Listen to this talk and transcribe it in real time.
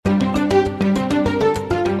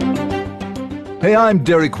Hey, I'm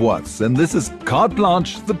Derek Watts, and this is Carte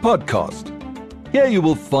Blanche, the podcast. Here you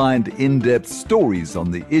will find in-depth stories on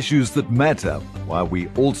the issues that matter, while we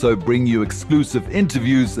also bring you exclusive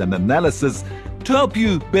interviews and analysis to help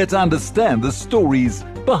you better understand the stories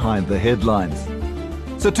behind the headlines.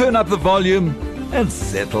 So turn up the volume and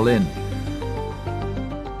settle in.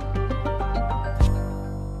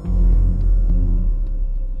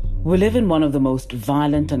 We live in one of the most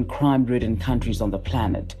violent and crime-ridden countries on the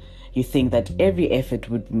planet. You think that every effort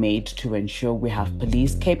would be made to ensure we have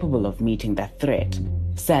police capable of meeting that threat.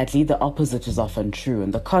 Sadly, the opposite is often true,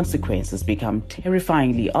 and the consequences become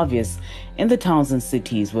terrifyingly obvious in the towns and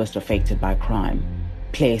cities worst affected by crime.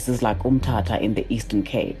 Places like Umtata in the Eastern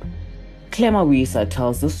Cape. Clema Wisa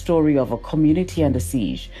tells the story of a community under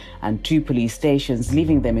siege and 2 police stations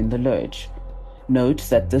leaving them in the lurch. Note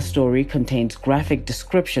that this story contains graphic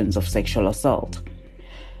descriptions of sexual assault.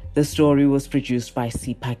 The story was produced by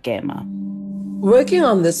Sipa Gema. Working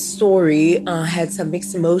on this story, I had some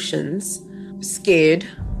mixed emotions. Scared,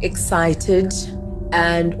 excited,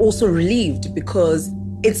 and also relieved because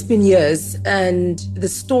it's been years and the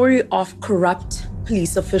story of corrupt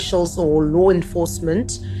police officials or law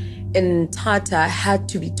enforcement in Tata had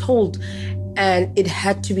to be told and it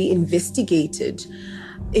had to be investigated.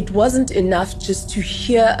 It wasn't enough just to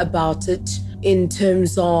hear about it in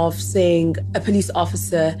terms of saying a police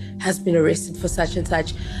officer has been arrested for such and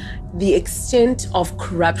such. The extent of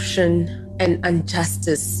corruption and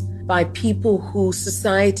injustice by people who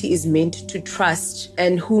society is meant to trust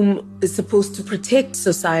and whom is supposed to protect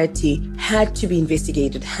society had to be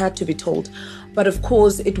investigated, had to be told. But of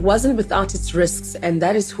course, it wasn't without its risks, and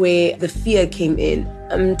that is where the fear came in.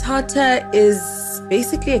 Tata is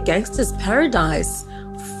basically a gangster's paradise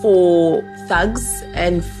for thugs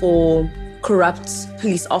and for corrupt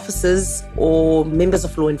police officers or members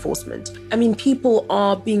of law enforcement. I mean, people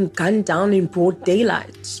are being gunned down in broad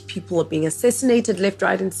daylight. People are being assassinated left,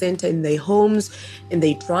 right, and center in their homes, in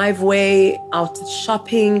their driveway, out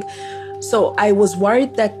shopping. So I was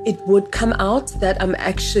worried that it would come out that I'm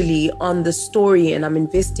actually on the story and I'm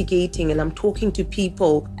investigating and I'm talking to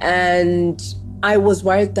people. And I was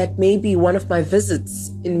worried that maybe one of my visits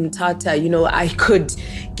in Tata, I could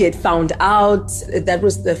get found out. That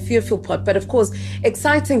was the fearful part. But of course,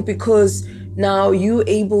 exciting because now you're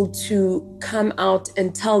able to come out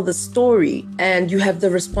and tell the story and you have the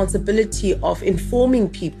responsibility of informing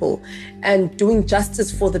people and doing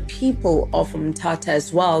justice for the people of Tata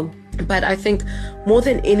as well. But I think more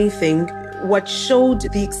than anything, what showed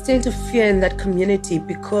the extent of fear in that community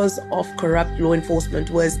because of corrupt law enforcement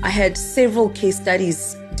was I had several case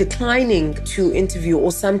studies declining to interview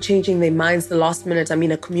or some changing their minds the last minute. I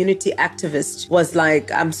mean, a community activist was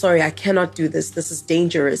like, I'm sorry, I cannot do this. This is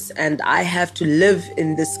dangerous. And I have to live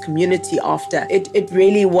in this community after. It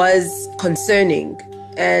really was concerning.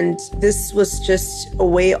 And this was just a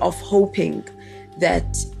way of hoping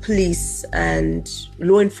that police and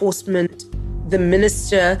law enforcement, the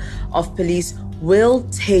Minister of Police, will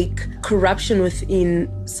take corruption within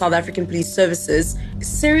South African police services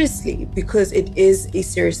seriously because it is a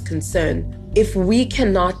serious concern. If we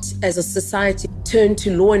cannot, as a society, turn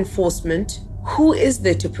to law enforcement, who is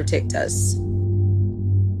there to protect us?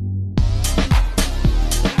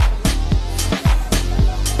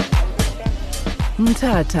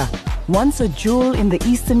 Umtata, once a jewel in the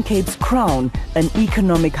Eastern Cape's crown, an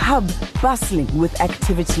economic hub bustling with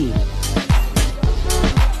activity.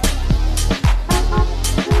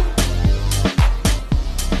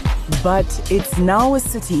 But it's now a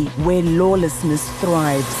city where lawlessness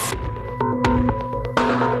thrives.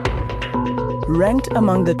 Ranked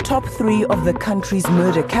among the top 3 of the country's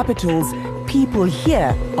murder capitals, people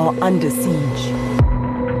here are under siege.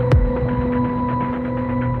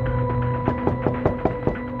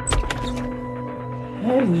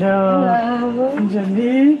 Hello.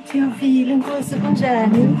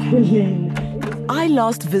 I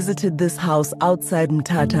last visited this house outside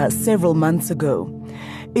Mthatha several months ago.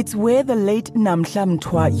 It's where the late Namhla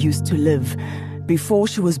Mthwa used to live, before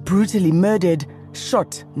she was brutally murdered,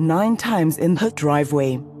 shot 9 times in her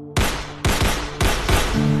driveway.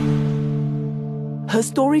 Her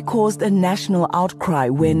story caused a national outcry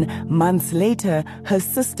when, months later, her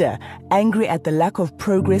sister, angry at the lack of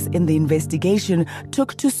progress in the investigation,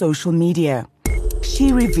 took to social media.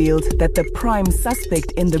 She revealed that the prime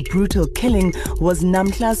suspect in the brutal killing was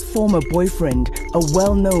Namhla's former boyfriend, a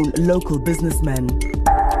well-known local businessman.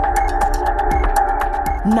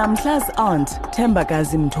 Namhla's aunt,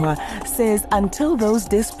 Thembakazi Mthwa, says until those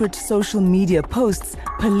desperate social media posts,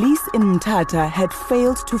 police in Mthatha had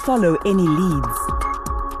failed to follow any leads.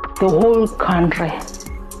 The whole country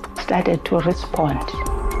started to respond.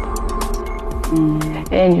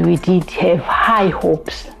 And we did have high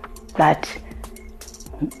hopes that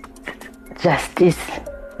justice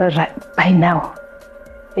by now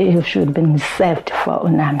should have been served for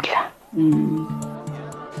Unamtla.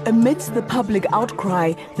 Amidst the public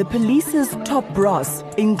outcry, the police's top brass,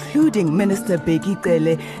 including Minister Bheki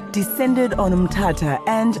Cele, descended on Mthatha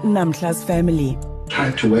and Namtla's family.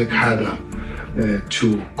 Tried to work harder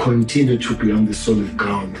to continue to be on the solid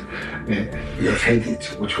ground. You have had it,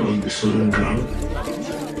 which were on the solid ground.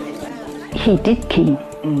 He did come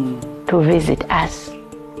to visit us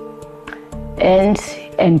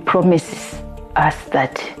and promises us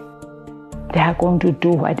that they are going to do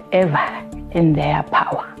whatever in their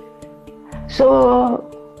power. So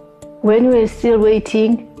when we were still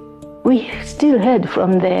waiting, we still heard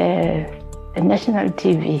from the national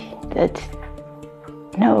TV that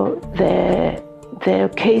no, the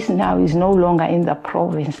case now is no longer in the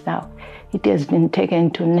province now. It has been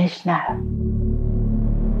taken to national.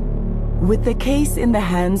 With the case in the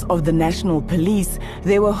hands of the National Police,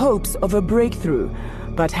 there were hopes of a breakthrough.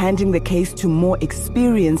 But handing the case to more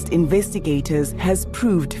experienced investigators has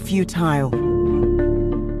proved futile.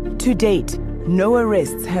 To date, no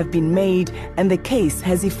arrests have been made and the case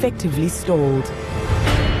has effectively stalled.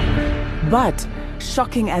 But,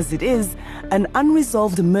 shocking as it is, an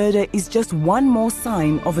unresolved murder is just one more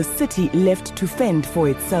sign of a city left to fend for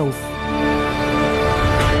itself.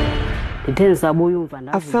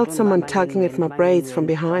 I felt someone tugging at my braids from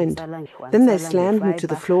behind. Then they slammed me to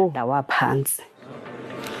the floor.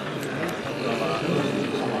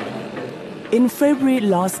 In February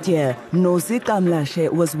last year, Nozi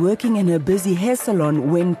Kamlashe was working in her busy hair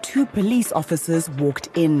salon when two police officers walked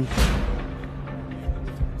in.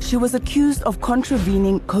 She was accused of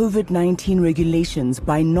contravening COVID-19 regulations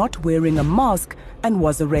by not wearing a mask and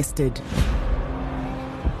was arrested.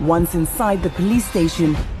 Once inside the police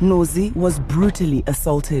station, Nozi was brutally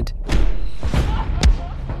assaulted.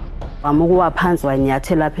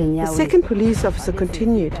 The second police officer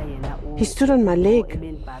continued. He stood on my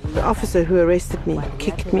leg. The officer who arrested me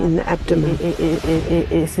kicked me in the abdomen.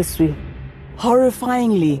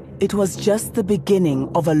 Horrifyingly, it was just the beginning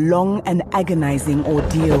of a long and agonizing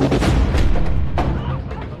ordeal.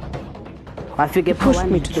 He pushed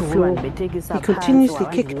me to the floor. He continuously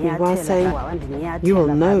kicked me while saying, "You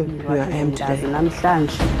will know who I am today."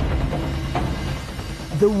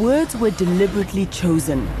 The words were deliberately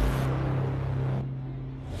chosen.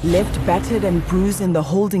 Left battered and bruised in the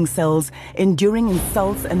holding cells, enduring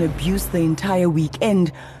insults and abuse the entire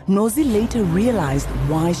weekend, Nozi later realized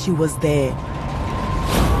why she was there.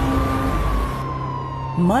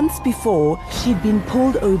 Months before, she'd been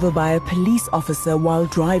pulled over by a police officer while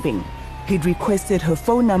driving. He'd requested her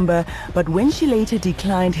phone number, but when she later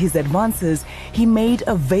declined his advances, he made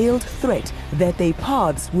a veiled threat that their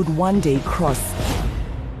paths would one day cross.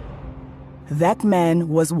 That man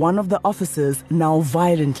was one of the officers now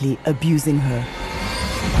violently abusing her.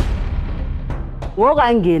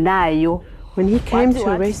 When he came to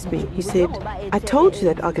arrest me, he said, "I told you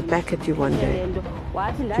that I'll get back at you one day.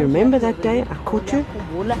 Do you remember that day I caught you?"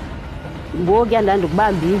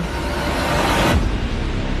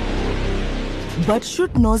 But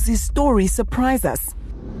should Nozi's story surprise us?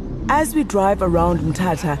 As we drive around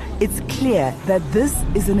Mthatha, it's clear that this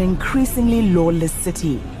is an increasingly lawless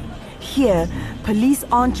city. Here, police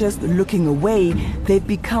aren't just looking away, they've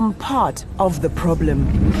become part of the problem.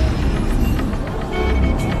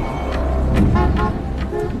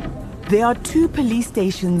 There are two police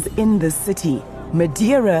stations in this city,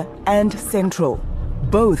 Madeira and Central.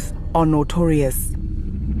 Both are notorious.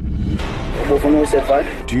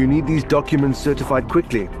 Do you need these documents certified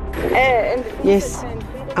quickly? Yes.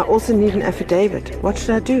 I also need an affidavit. What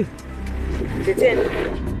should I do?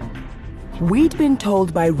 We'd been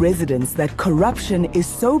told by residents that corruption is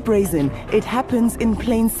so brazen it happens in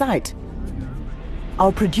plain sight.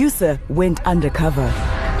 Our producer went undercover.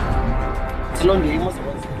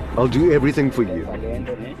 I'll do everything for you.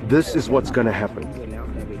 This is what's going to happen.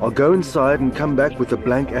 I'll go inside and come back with a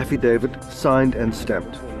blank affidavit signed and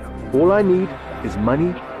stamped. All I need is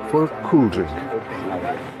money for a cool drink.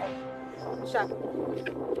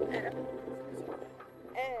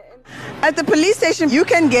 At the police station, you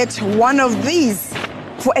can get one of these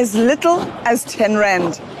for as little as 10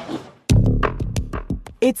 Rand.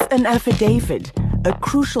 It's an affidavit, a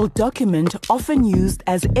crucial document often used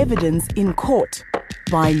as evidence in court.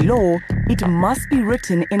 By law, it must be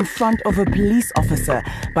written in front of a police officer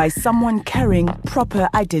by someone carrying proper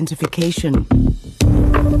identification.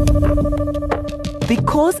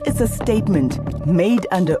 Because it's a statement made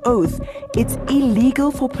under oath, it's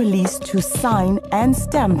illegal for police to sign and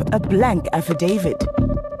stamp a blank affidavit.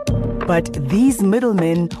 But these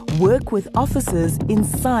middlemen work with officers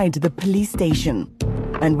inside the police station.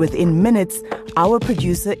 And within minutes, our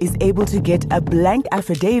producer is able to get a blank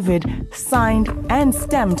affidavit signed and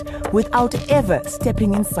stamped without ever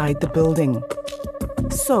stepping inside the building.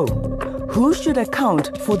 So, who should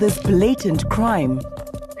account for this blatant crime?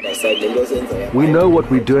 We know what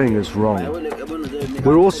we're doing is wrong.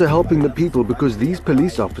 We're also helping the people because these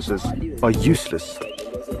police officers are useless.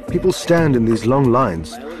 People stand in these long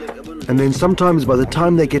lines, and then sometimes by the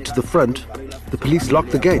time they get to the front, the police lock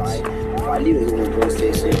the gates.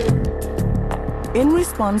 In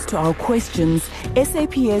response to our questions,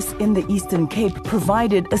 SAPS in the Eastern Cape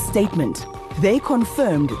provided a statement. They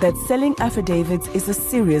confirmed that selling affidavits is a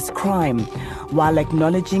serious crime, while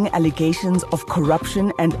acknowledging allegations of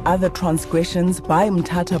corruption and other transgressions by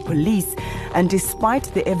Mthatha police. And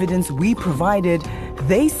despite the evidence we provided,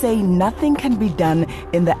 they say nothing can be done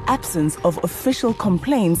in the absence of official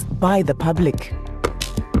complaints by the public.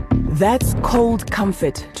 That's cold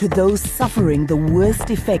comfort to those suffering the worst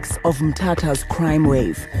effects of Mthatha's crime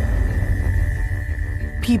wave.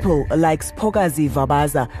 People like Spogazi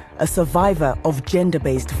Vabaza, a survivor of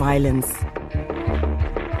gender-based violence.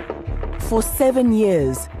 For 7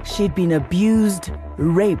 years, she'd been abused,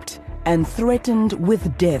 raped, and threatened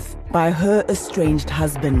with death by her estranged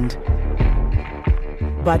husband.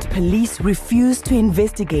 But police refused to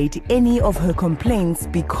investigate any of her complaints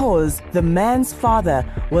because the man's father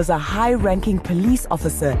was a high-ranking police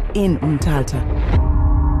officer in Mthatha.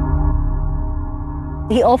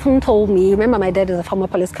 He often told me, remember my dad is a former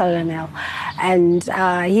police colonel, and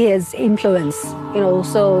he has influence,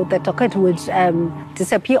 so the docket would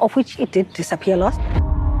disappear, of which it did disappear a lot.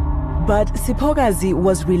 But Sipogazi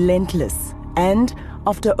was relentless, and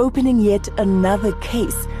after opening yet another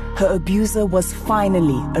case, her abuser was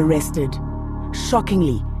finally arrested.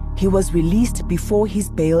 Shockingly, he was released before his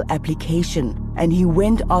bail application, and he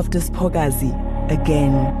went after Sipogazi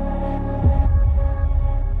again.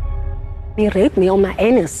 He raped me on my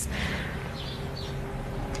anus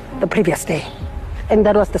the previous day. And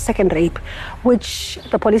that was the second rape, which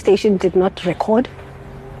the police station did not record.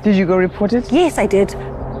 Did you go report it? Yes, I did.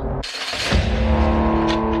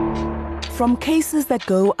 From cases that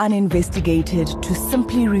go uninvestigated to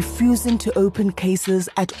simply refusing to open cases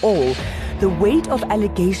at all, the weight of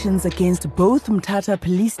allegations against both Mthatha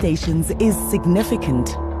police stations is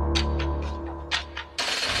significant.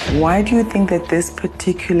 Why do you think that this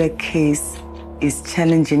particular case is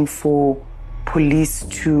challenging for police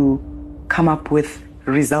to come up with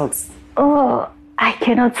results? Oh, I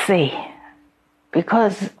cannot say,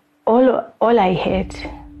 because all I heard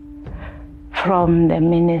from the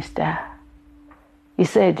minister, he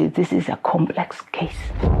said this is a complex case.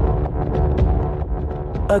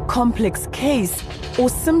 A complex case, or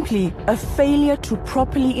simply a failure to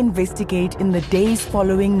properly investigate in the days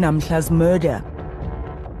following Namhla's murder.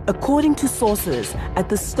 According to sources, at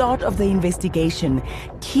the start of the investigation,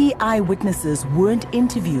 key eyewitnesses weren't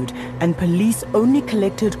interviewed and police only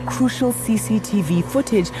collected crucial CCTV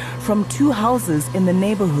footage from 2 houses in the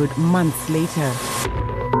neighborhood months later.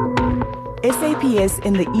 SAPS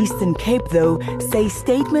in the Eastern Cape, though, say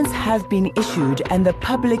statements have been issued and the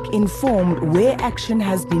public informed where action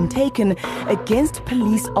has been taken against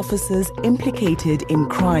police officers implicated in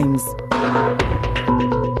crimes.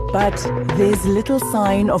 But there's little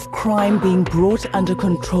sign of crime being brought under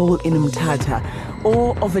control in Mthatha,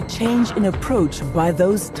 or of a change in approach by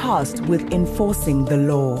those tasked with enforcing the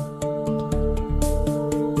law.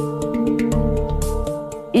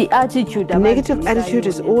 A negative attitude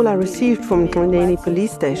is all I received from Mkhandeni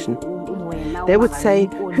police station. They would say,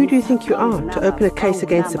 "Who do you think you are to open a case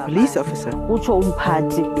against a police officer?"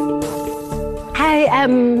 I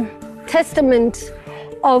am testament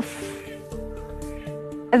of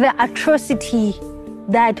the atrocity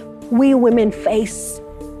that we women face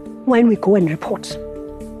when we go and report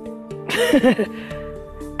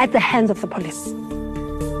at the hands of the police.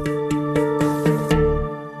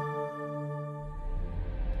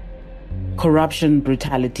 Corruption,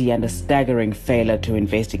 brutality, and a staggering failure to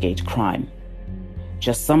investigate crime.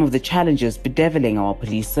 Just some of the challenges bedeviling our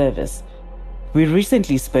police service. We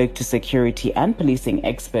recently spoke to security and policing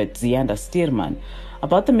expert Ziyanda Stearman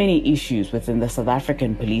about the many issues within the South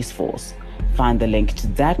African police force. Find the link to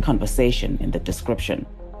that conversation in the description.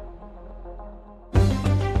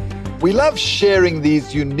 We love sharing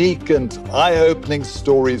these unique and eye-opening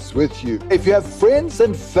stories with you. If you have friends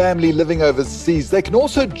and family living overseas, they can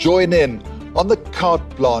also join in on the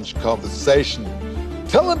Carte Blanche conversation.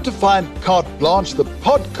 Tell them to find Carte Blanche, the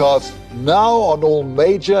podcast, now on all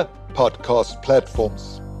major podcast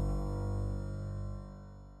platforms.